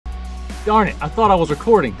Darn it, I thought I was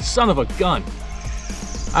recording. Son of a gun.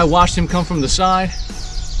 I watched him come from the side.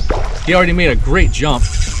 He already made a great jump.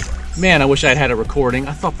 Man, I wish I'd had a recording.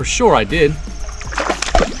 I thought for sure I did.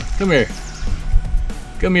 Come here.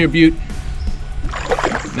 Come here, Butte.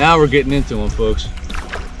 Now we're getting into him, folks.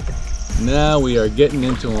 Now we are getting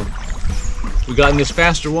into him. We got in this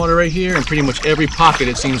faster water right here, and pretty much every pocket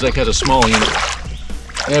it seems like has a smallie in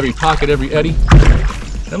it. Every pocket, every eddy.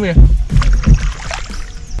 Come here.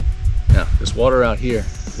 Now, this water out here,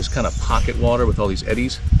 this kind of pocket water with all these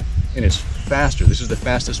eddies, and it's faster. This is the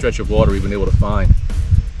fastest stretch of water we've been able to find,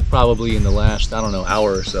 probably in the last, I don't know,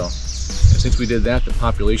 hour or so. And since we did that, the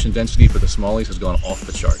population density for the smallies has gone off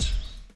the charts.